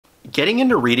Getting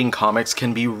into reading comics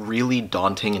can be really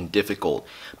daunting and difficult,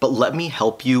 but let me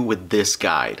help you with this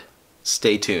guide.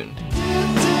 Stay tuned.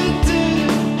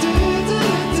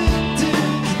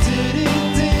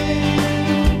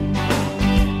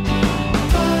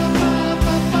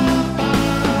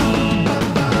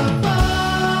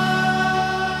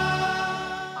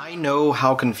 I know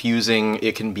how confusing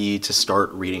it can be to start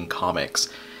reading comics.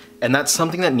 And that's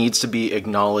something that needs to be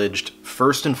acknowledged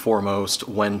first and foremost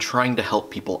when trying to help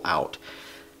people out.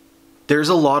 There's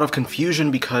a lot of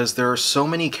confusion because there are so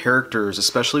many characters,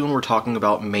 especially when we're talking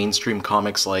about mainstream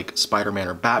comics like Spider-Man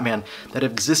or Batman, that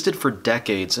have existed for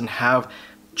decades and have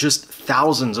just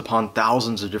thousands upon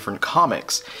thousands of different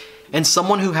comics. And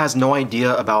someone who has no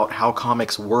idea about how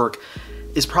comics work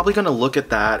is probably going to look at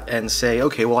that and say,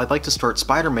 okay, well, I'd like to start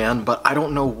Spider-Man, but I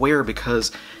don't know where because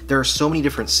there are so many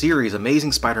different series: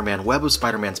 Amazing Spider-Man, Web of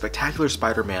Spider-Man, Spectacular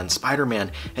Spider-Man,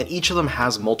 Spider-Man, and each of them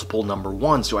has multiple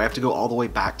 #1s. Do I have to go all the way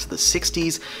back to the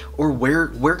 60s? Or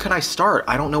where can I start?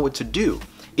 I don't know what to do.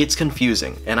 It's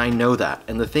confusing, and I know that.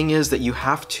 And the thing is that you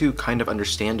have to kind of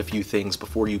understand a few things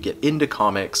before you get into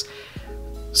comics,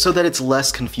 so that it's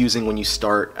less confusing when you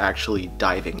start actually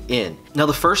diving in. Now,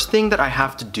 the first thing that I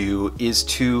have to do is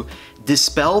to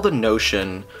dispel the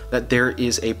notion that there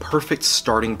is a perfect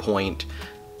starting point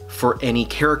for any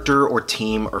character or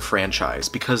team or franchise,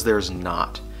 because there's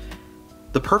not.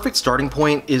 The perfect starting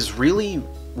point is really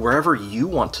wherever you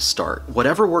want to start,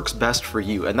 whatever works best for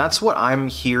you, and that's what I'm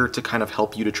here to kind of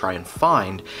help you to try and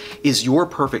find, is your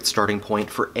perfect starting point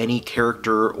for any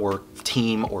character or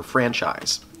team or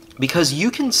franchise. Because you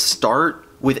can start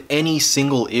with any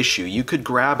single issue. You could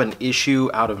grab an issue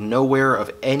out of nowhere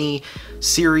of any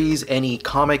series, any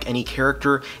comic, any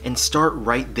character, and start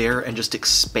right there and just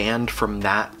expand from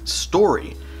that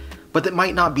story. But that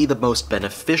might not be the most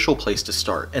beneficial place to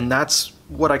start, and that's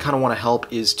what I kind of want to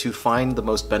help, is to find the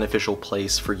most beneficial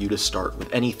place for you to start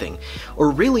with anything,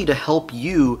 or really to help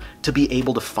you to be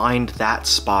able to find that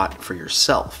spot for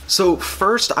yourself. So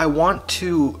first, I want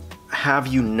to have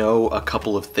you know a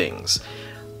couple of things.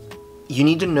 You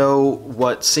need to know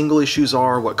what single issues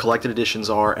are, what collected editions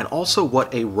are, and also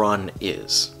what a run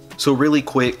is. So really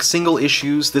quick, single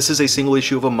issues. This is a single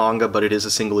issue of a manga, but it is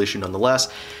a single issue nonetheless.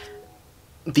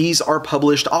 These are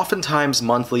published oftentimes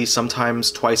monthly, sometimes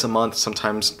twice a month,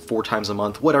 sometimes 4 times a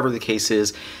month, whatever the case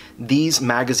is. These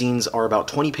magazines are about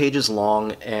 20 pages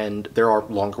long, and there are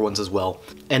longer ones as well.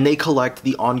 And they collect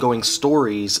the ongoing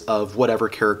stories of whatever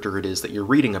character it is that you're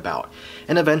reading about.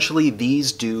 And eventually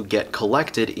these do get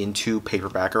collected into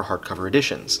paperback or hardcover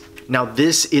editions. Now,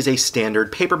 this is a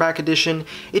standard paperback edition.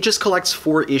 It just collects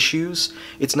 4 issues.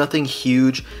 It's nothing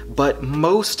huge, but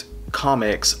most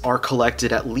comics are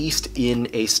collected at least in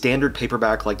a standard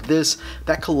paperback like this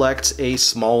that collects a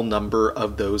small number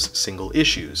of those single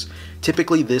issues.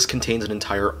 Typically this contains an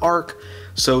entire arc,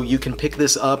 so you can pick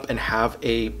this up and have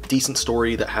a decent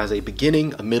story that has a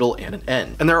beginning, a middle, and an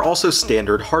end. And there are also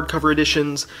standard hardcover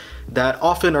editions that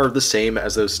often are the same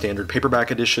as those standard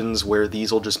paperback editions, where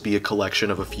these will just be a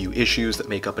collection of a few issues that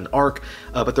make up an arc,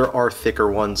 but there are thicker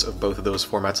ones of both of those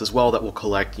formats as well that will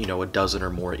collect, you know, a dozen or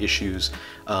more issues,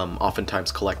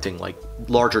 oftentimes collecting like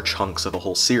larger chunks of a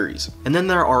whole series. And then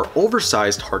there are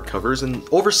oversized hardcovers, and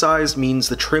oversized means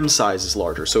the trim size is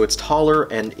larger, so it's taller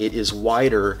and it is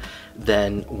wider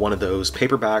than one of those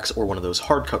paperbacks or one of those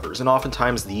hardcovers. And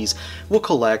oftentimes these will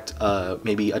collect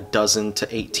maybe a dozen to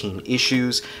 18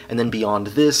 issues, and then beyond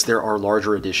this there are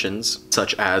larger editions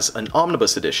such as an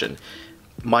omnibus edition.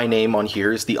 My name on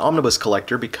here is the Omnibus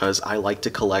Collector because I like to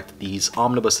collect these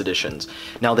omnibus editions.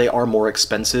 Now, they are more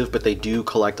expensive, but they do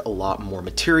collect a lot more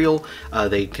material.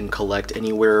 They can collect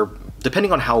anywhere,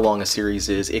 depending on how long a series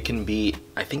is, it can be,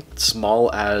 I think,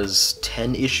 small as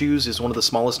 10 issues is one of the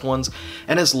smallest ones,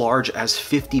 and as large as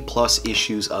 50 plus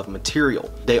issues of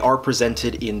material. They are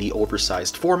presented in the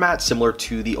oversized format, similar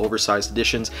to the oversized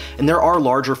editions, and there are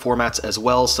larger formats as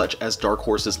well, such as Dark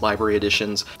Horse's library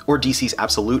editions or DC's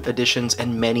Absolute editions,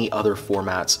 and many other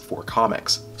formats for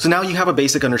comics. So now you have a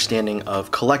basic understanding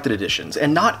of collected editions,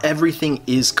 and not everything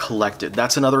is collected.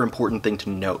 That's another important thing to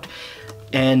note.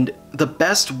 And the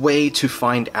best way to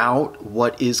find out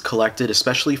what is collected,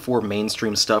 especially for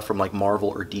mainstream stuff from like Marvel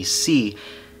or DC,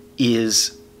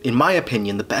 is, in my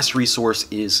opinion, the best resource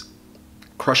is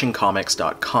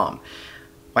crushingcomics.com.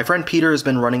 My friend Peter has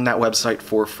been running that website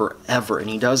for forever, and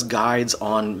he does guides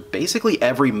on basically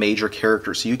every major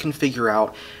character, so you can figure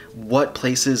out what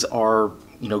places are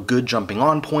good jumping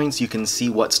on points. You can see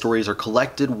what stories are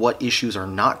collected, what issues are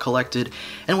not collected,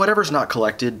 and whatever's not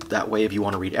collected, that way if you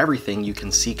want to read everything, you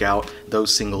can seek out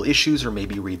those single issues or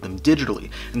maybe read them digitally.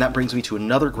 And that brings me to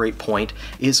another great point,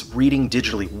 is reading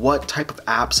digitally. What type of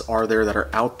apps are there that are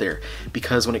out there?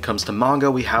 Because when it comes to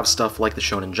manga, we have stuff like the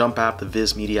Shonen Jump app, the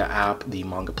Viz Media app, the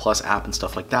Manga Plus app, and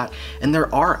stuff like that. And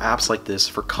there are apps like this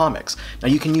for comics. Now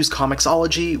you can use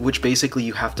Comixology, which basically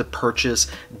you have to purchase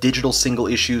digital single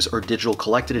issues or digital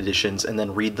collected editions and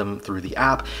then read them through the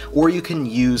app, or you can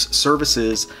use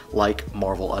services like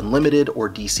Marvel Unlimited or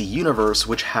DC Universe,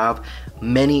 which have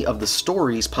many of the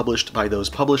stories published by those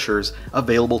publishers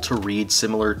available to read,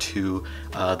 similar to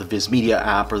the Viz Media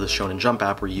app or the Shonen Jump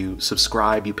app, where you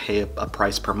subscribe, you pay a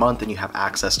price per month, and you have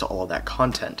access to all of that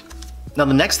content. Now,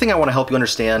 the next thing I want to help you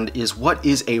understand is what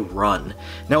is a run.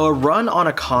 Now, a run on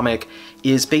a comic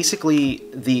is basically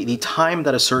the time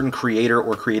that a certain creator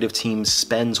or creative team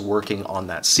spends working on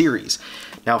that series.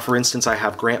 Now, for instance, I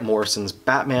have Grant Morrison's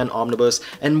Batman Omnibus,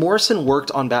 and Morrison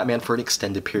worked on Batman for an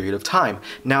extended period of time.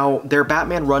 Now, their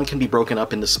Batman run can be broken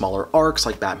up into smaller arcs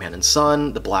like Batman and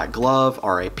Son, The Black Glove,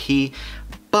 R.I.P.,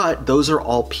 but those are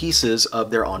all pieces of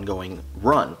their ongoing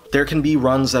run. There can be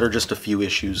runs that are just a few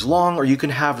issues long, or you can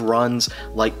have runs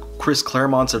like Chris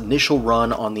Claremont's initial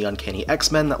run on the Uncanny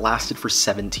X-Men that lasted for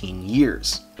 17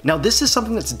 years. Now, this is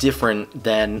something that's different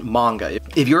than manga.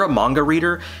 If you're a manga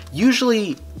reader,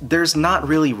 usually there's not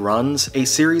really runs. A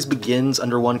series begins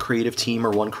under one creative team or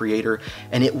one creator,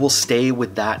 and it will stay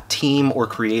with that team or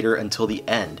creator until the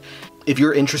end. If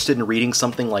you're interested in reading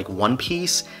something like One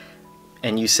Piece,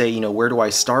 and you say, where do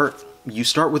I start? You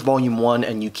start with volume 1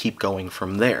 and you keep going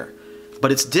from there.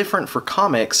 But it's different for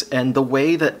comics, and the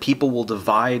way that people will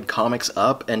divide comics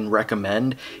up and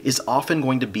recommend is often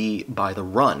going to be by the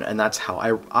run, and that's how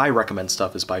I recommend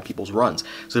stuff, is by people's runs.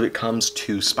 So if it comes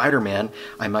to Spider-Man,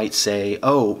 I might say,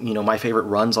 my favorite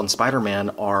runs on Spider-Man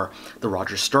are the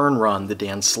Roger Stern run, the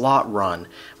Dan Slott run.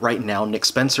 Right now, Nick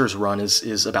Spencer's run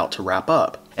is about to wrap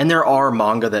up. And there are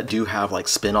manga that do have like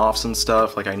spin-offs and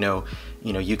stuff, like I know,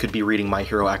 you could be reading My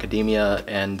Hero Academia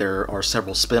and there are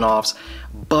several spin-offs,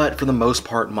 but for the most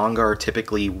part, manga are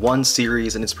typically one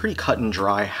series, and it's pretty cut and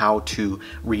dry how to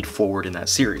read forward in that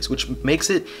series, which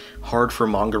makes it hard for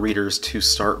manga readers to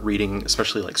start reading,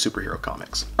 especially like superhero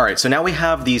comics. All right, so now we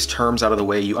have these terms out of the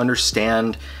way. You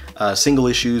understand single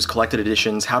issues, collected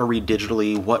editions, how to read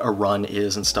digitally, what a run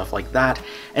is, and stuff like that,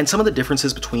 and some of the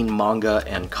differences between manga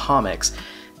and comics.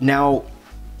 Now,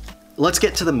 let's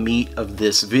get to the meat of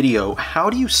this video. How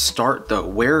do you start though?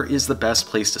 Where is the best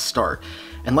place to start?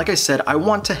 And like I said, I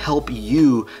want to help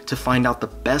you to find out the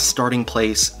best starting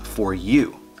place for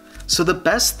you. So the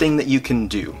best thing that you can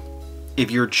do,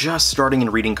 if you're just starting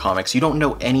and reading comics, you don't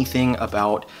know anything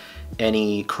about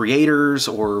any creators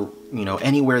or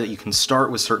anywhere that you can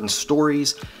start with certain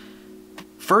stories,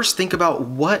 first think about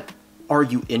what are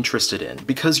you interested in?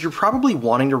 Because you're probably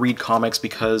wanting to read comics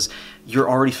because you're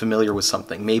already familiar with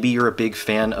something. Maybe you're a big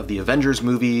fan of the Avengers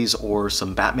movies or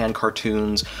some Batman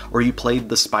cartoons, or you played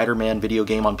the Spider-Man video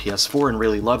game on PS4 and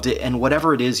really loved it, and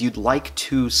whatever it is, you'd like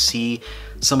to see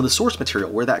some of the source material,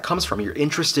 where that comes from. You're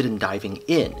interested in diving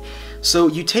in. So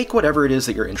you take whatever it is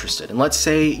that you're interested in. Let's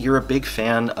say you're a big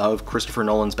fan of Christopher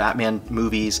Nolan's Batman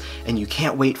movies and you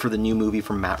can't wait for the new movie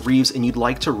from Matt Reeves, and you'd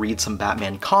like to read some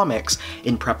Batman comics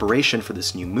in preparation for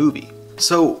this new movie.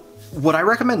 So what I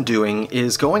recommend doing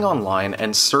is going online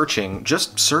and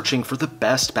just searching for the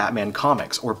best Batman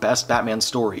comics or best Batman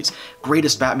stories,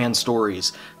 greatest Batman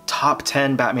stories, top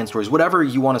 10 Batman stories, whatever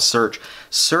you want to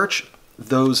search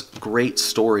those great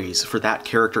stories for that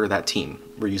character or that team.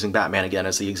 We're using Batman again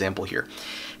as the example here.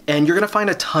 And you're going to find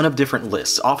a ton of different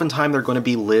lists. Oftentimes they're going to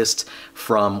be lists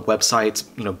from websites,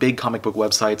 big comic book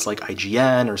websites like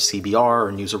IGN or CBR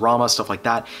or Newsarama, stuff like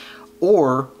that.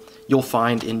 Or you'll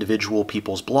find individual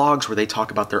people's blogs where they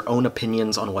talk about their own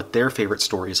opinions on what their favorite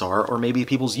stories are, or maybe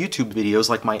people's YouTube videos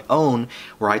like my own,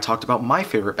 where I talked about my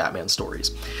favorite Batman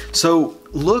stories. So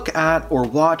look at or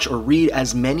watch or read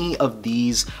as many of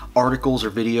these articles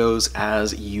or videos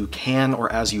as you can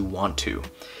or as you want to.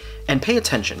 And pay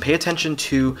attention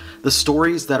to the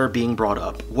stories that are being brought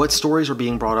up. What stories are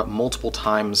being brought up multiple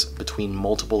times between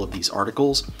multiple of these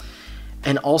articles?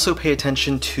 And also pay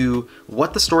attention to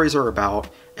what the stories are about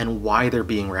and why they're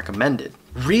being recommended.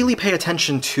 Really pay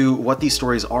attention to what these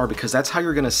stories are, because that's how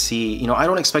you're gonna see, I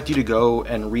don't expect you to go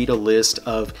and read a list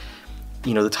of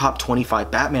the top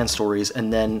 25 Batman stories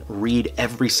and then read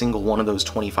every single one of those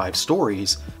 25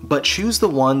 stories, but choose the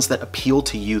ones that appeal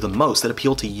to you the most, that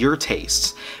appeal to your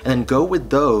tastes, and then go with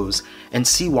those and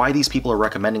see why these people are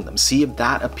recommending them. See if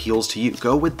that appeals to you.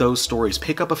 Go with those stories,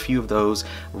 pick up a few of those,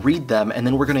 read them, and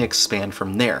then we're going to expand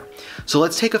from there. So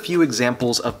let's take a few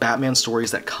examples of Batman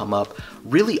stories that come up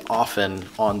really often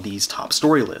on these top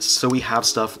story lists. So we have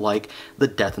stuff like The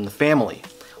Death in the Family,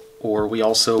 or we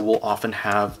also will often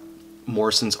have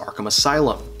Morrison's Arkham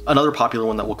Asylum. Another popular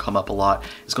one that will come up a lot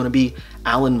is going to be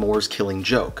Alan Moore's Killing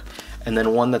Joke. And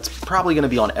then one that's probably going to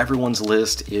be on everyone's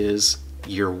list is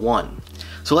Year One.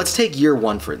 So let's take Year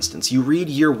One, for instance. You read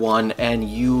Year One and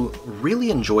you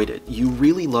really enjoyed it. You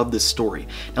really love this story.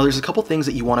 Now there's a couple things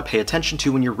that you want to pay attention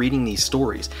to when you're reading these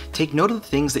stories. Take note of the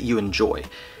things that you enjoy.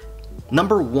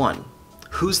 Number one,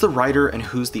 who's the writer and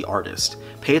who's the artist?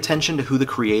 Pay attention to who the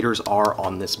creators are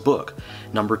on this book.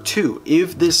 Number two,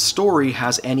 if this story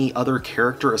has any other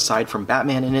character aside from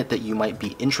Batman in it that you might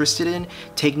be interested in,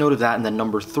 take note of that. And then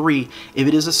number three, if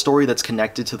it is a story that's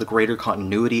connected to the greater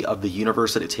continuity of the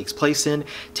universe that it takes place in,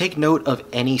 take note of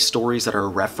any stories that are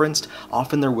referenced.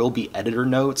 Often there will be editor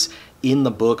notes in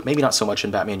the book, maybe not so much in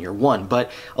Batman Year One,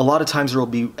 but a lot of times there will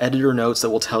be editor notes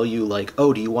that will tell you like,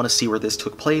 oh, do you want to see where this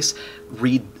took place?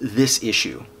 Read this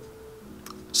issue.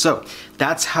 So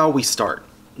that's how we start.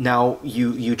 Now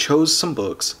you chose some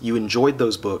books, you enjoyed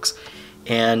those books,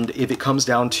 and if it comes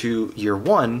down to Year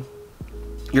One,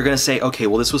 you're going to say, okay,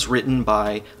 well, this was written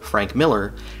by Frank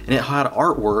Miller, and it had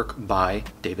artwork by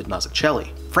David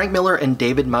Mazzucchelli. Frank Miller and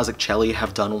David Mazzucchelli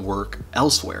have done work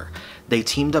elsewhere. They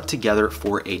teamed up together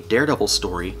for a Daredevil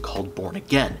story called Born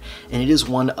Again, and it is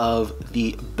one of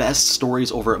the best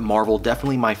stories over at Marvel,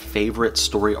 definitely my favorite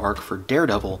story arc for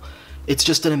Daredevil. It's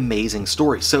just an amazing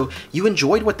story. So you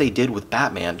enjoyed what they did with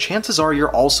Batman, chances are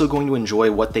you're also going to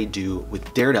enjoy what they do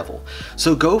with Daredevil.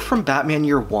 So go from Batman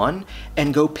Year One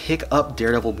and go pick up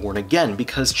Daredevil Born Again,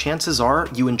 because chances are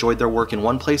you enjoyed their work in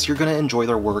one place, you're going to enjoy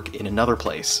their work in another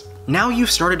place. Now you've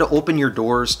started to open your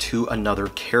doors to another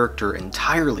character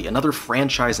entirely, another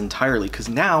franchise entirely, because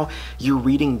now you're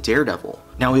reading Daredevil.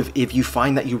 Now if you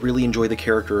find that you really enjoy the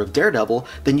character of Daredevil,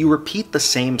 then you repeat the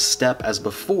same step as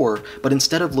before, but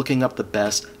instead of looking up the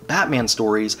best Batman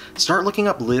stories, start looking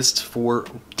up lists for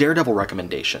Daredevil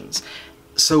recommendations.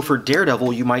 So for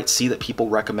Daredevil, you might see that people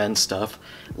recommend stuff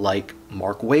like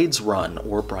Mark Waid's run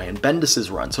or Brian Bendis's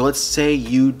run. So let's say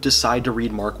you decide to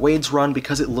read Mark Waid's run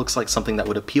because it looks like something that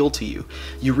would appeal to you.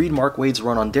 You read Mark Waid's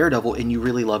run on Daredevil and you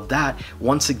really love that.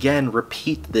 Once again,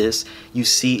 repeat this. You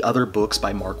see other books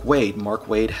by Mark Waid. Mark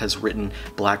Waid has written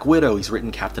Black Widow, he's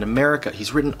written Captain America,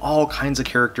 he's written all kinds of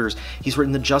characters, he's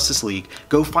written the Justice League.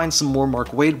 Go find some more Mark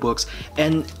Waid books,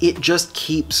 and it just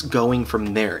keeps going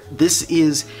from there. This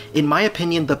is, in my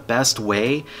opinion, the best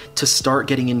way to start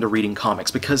getting into reading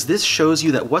comics, because this shows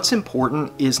you that what's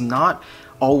important is not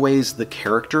always the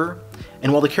character,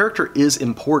 and while the character is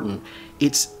important,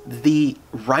 it's the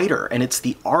writer and it's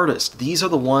the artist. These are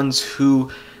the ones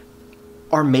who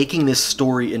are making this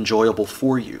story enjoyable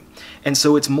for you. And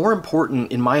so it's more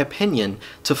important, in my opinion,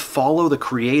 to follow the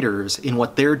creators in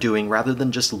what they're doing rather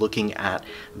than just looking at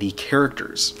the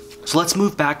characters. So let's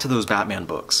move back to those Batman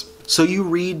books. So you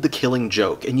read The Killing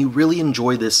Joke and you really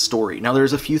enjoy this story. Now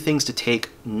there's a few things to take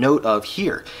note of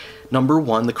here. Number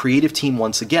one, the creative team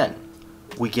once again.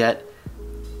 We get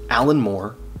Alan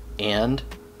Moore and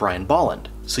Brian Bolland.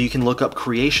 So you can look up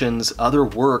creations, other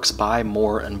works by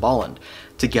Moore and Bolland,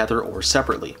 together or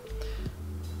separately.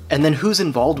 And then who's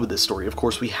involved with this story? Of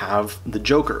course, we have the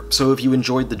Joker. So if you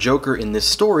enjoyed the Joker in this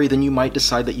story, then you might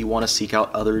decide that you want to seek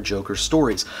out other Joker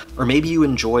stories. Or maybe you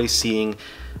enjoy seeing,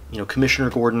 Commissioner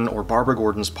Gordon or Barbara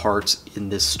Gordon's parts in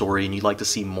this story and you'd like to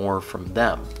see more from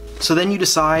them. So then you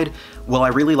decide, well, I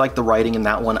really like the writing in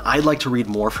that one. I'd like to read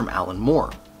more from Alan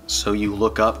Moore. So you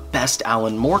look up Best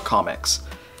Alan Moore Comics.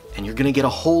 And you're gonna get a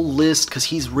whole list because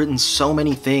he's written so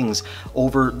many things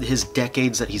over his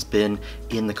decades that he's been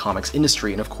in the comics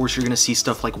industry. And of course you're gonna see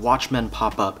stuff like Watchmen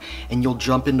pop up, and you'll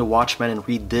jump into Watchmen and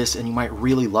read this and you might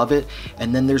really love it.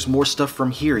 And then there's more stuff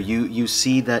from here. You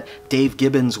see that Dave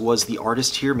Gibbons was the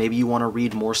artist here. Maybe you wanna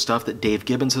read more stuff that Dave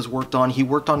Gibbons has worked on. He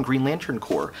worked on Green Lantern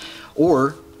Corps.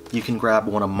 Or you can grab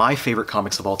one of my favorite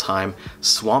comics of all time,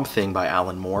 Swamp Thing by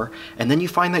Alan Moore, and then you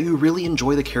find that you really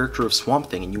enjoy the character of Swamp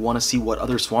Thing and you want to see what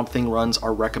other Swamp Thing runs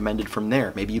are recommended from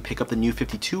there. Maybe you pick up the New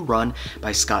 52 run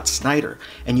by Scott Snyder,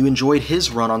 and you enjoyed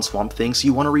his run on Swamp Thing, so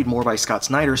you want to read more by Scott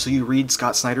Snyder, so you read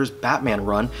Scott Snyder's Batman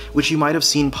run, which you might have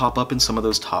seen pop up in some of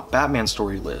those top Batman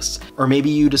story lists. Or maybe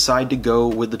you decide to go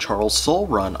with the Charles Soule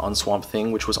run on Swamp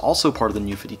Thing, which was also part of the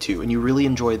New 52, and you really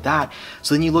enjoyed that,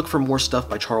 so then you look for more stuff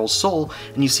by Charles Soule,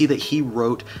 and you see see that he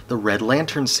wrote the Red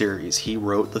Lantern series, he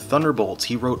wrote the Thunderbolts,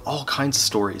 he wrote all kinds of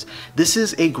stories. This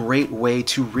is a great way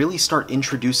to really start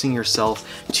introducing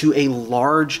yourself to a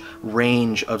large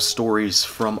range of stories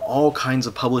from all kinds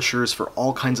of publishers, for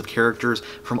all kinds of characters,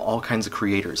 from all kinds of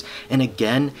creators. And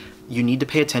again, you need to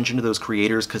pay attention to those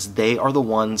creators because they are the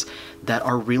ones that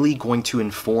are really going to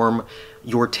inform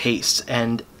your tastes.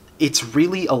 And it's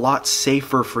really a lot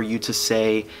safer for you to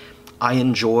say, I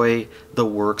enjoy the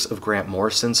works of Grant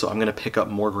Morrison, so I'm going to pick up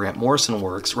more Grant Morrison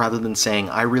works, rather than saying,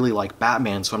 I really like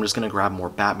Batman, so I'm just going to grab more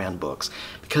Batman books.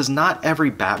 Because not every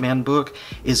Batman book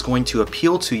is going to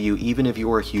appeal to you, even if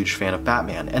you're a huge fan of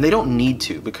Batman. And they don't need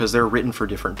to, because they're written for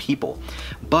different people.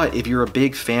 But if you're a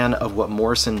big fan of what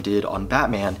Morrison did on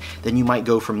Batman, then you might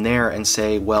go from there and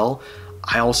say, well,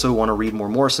 I also want to read more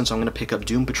Morrison, so I'm going to pick up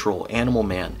Doom Patrol, Animal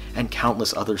Man, and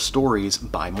countless other stories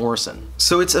by Morrison.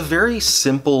 So it's a very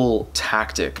simple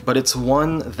tactic, but it's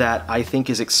one that I think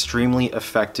is extremely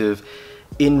effective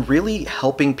in really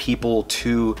helping people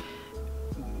to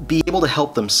be able to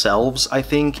help themselves, I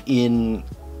think, in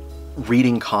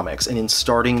reading comics and in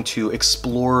starting to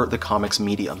explore the comics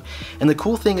medium. And the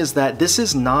cool thing is that this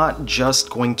is not just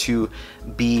going to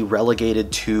be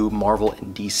relegated to Marvel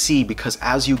and DC, because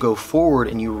as you go forward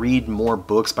and you read more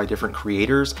books by different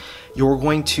creators, you're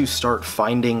going to start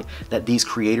finding that these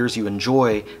creators you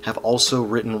enjoy have also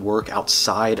written work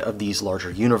outside of these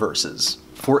larger universes.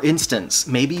 For instance,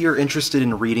 maybe you're interested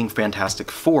in reading Fantastic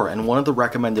Four, and one of the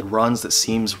recommended runs that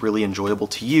seems really enjoyable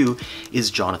to you is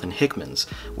Jonathan Hickman's,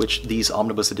 which these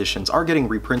omnibus editions are getting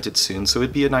reprinted soon, so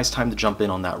it'd be a nice time to jump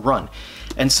in on that run.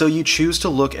 And so you choose to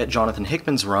look at Jonathan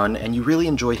Hickman's run, and you really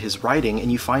enjoy his writing,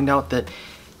 and you find out that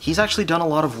he's actually done a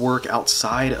lot of work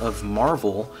outside of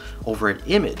Marvel over at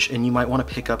Image, and you might want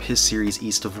to pick up his series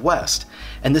East of West.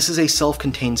 And this is a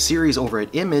self-contained series over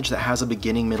at Image that has a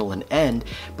beginning, middle, and end,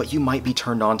 but you might be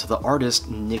turned on to the artist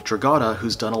Nick Dragotta,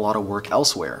 who's done a lot of work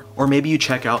elsewhere. Or maybe you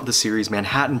check out the series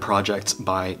Manhattan Project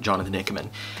by Jonathan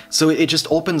Hickman. So it just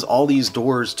opens all these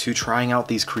doors to trying out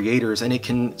these creators, and it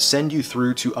can send you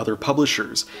through to other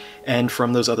publishers. And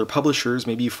from those other publishers,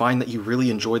 maybe you find that you really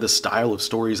enjoy the style of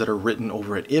stories that are written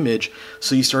over at Image,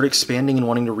 so you start expanding and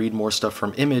wanting to read more stuff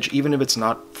from Image, even if it's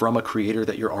not from a creator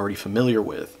that you're already familiar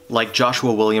with, like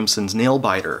Joshua Williamson's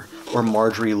Nailbiter or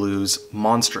Marjorie Liu's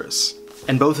Monstrous.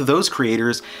 And both of those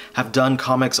creators have done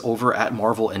comics over at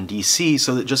Marvel and DC,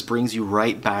 so that just brings you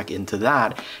right back into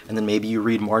that. And then maybe you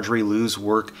read Marjorie Liu's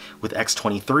work with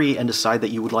X-23 and decide that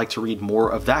you would like to read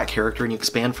more of that character, and you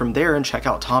expand from there and check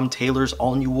out Tom Taylor's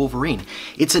all-new Wolverine.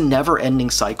 It's a never-ending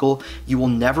cycle. You will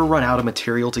never run out of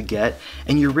material to get,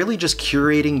 and you're really just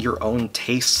curating your own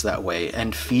tastes that way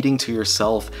and feeding to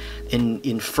yourself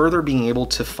in further being able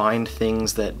to find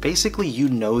things that basically you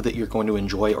know that you're going to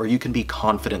enjoy, or you can be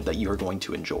confident that you're going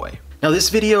to enjoy. Now, this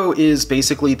video is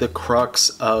basically the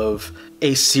crux of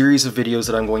a series of videos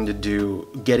that I'm going to do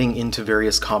getting into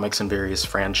various comics and various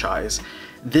franchise.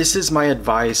 This is my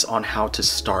advice on how to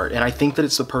start, and I think that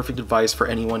it's the perfect advice for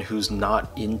anyone who's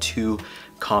not into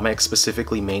comics,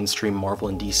 specifically mainstream Marvel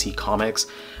and DC comics,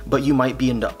 but you might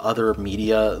be into other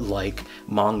media like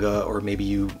manga, or maybe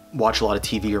you watch a lot of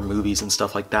TV or movies and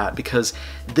stuff like that, because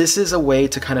this is a way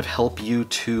to kind of help you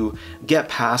to get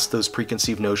past those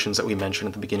preconceived notions that we mentioned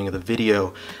at the beginning of the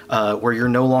video, where you're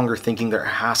no longer thinking there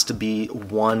has to be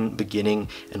one beginning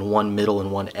and one middle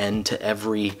and one end to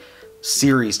every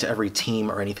series, to every team,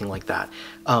 or anything like that.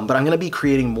 But I'm going to be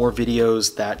creating more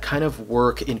videos that kind of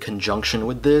work in conjunction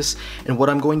with this, and what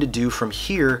I'm going to do from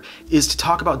here is to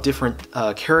talk about different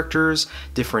characters,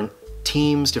 different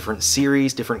teams, different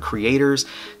series, different creators,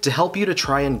 to help you to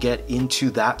try and get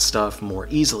into that stuff more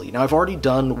easily. Now, I've already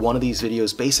done one of these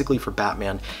videos basically for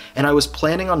Batman, and I was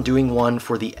planning on doing one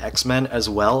for the X-Men as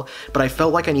well, but I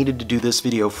felt like I needed to do this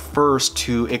video first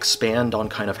to expand on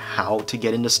kind of how to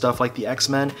get into stuff like the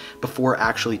X-Men before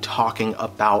actually talking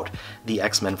about the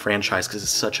X-Men franchise, because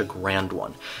it's such a grand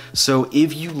one. So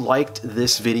if you liked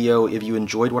this video, if you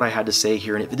enjoyed what I had to say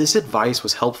here, and if this advice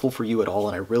was helpful for you at all,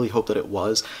 and I really hope that it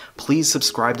was, please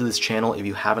subscribe to this channel if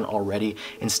you haven't already,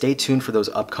 and stay tuned for those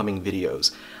upcoming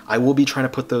videos. I will be trying to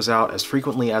put those out as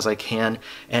frequently as I can,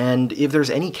 and if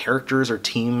there's any characters or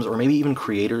teams or maybe even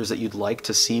creators that you'd like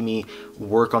to see me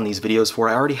work on these videos for,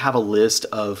 I already have a list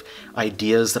of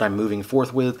ideas that I'm moving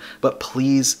forth with, but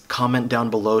please comment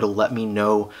down below to let me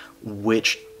know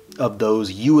which of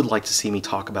those you would like to see me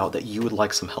talk about, that you would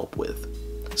like some help with.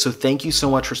 So thank you so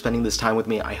much for spending this time with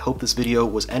me. I hope this video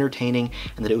was entertaining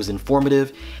and that it was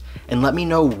informative. And let me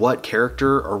know what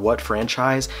character or what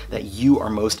franchise that you are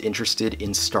most interested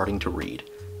in starting to read.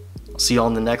 I'll see you all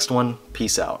in the next one.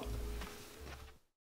 Peace out.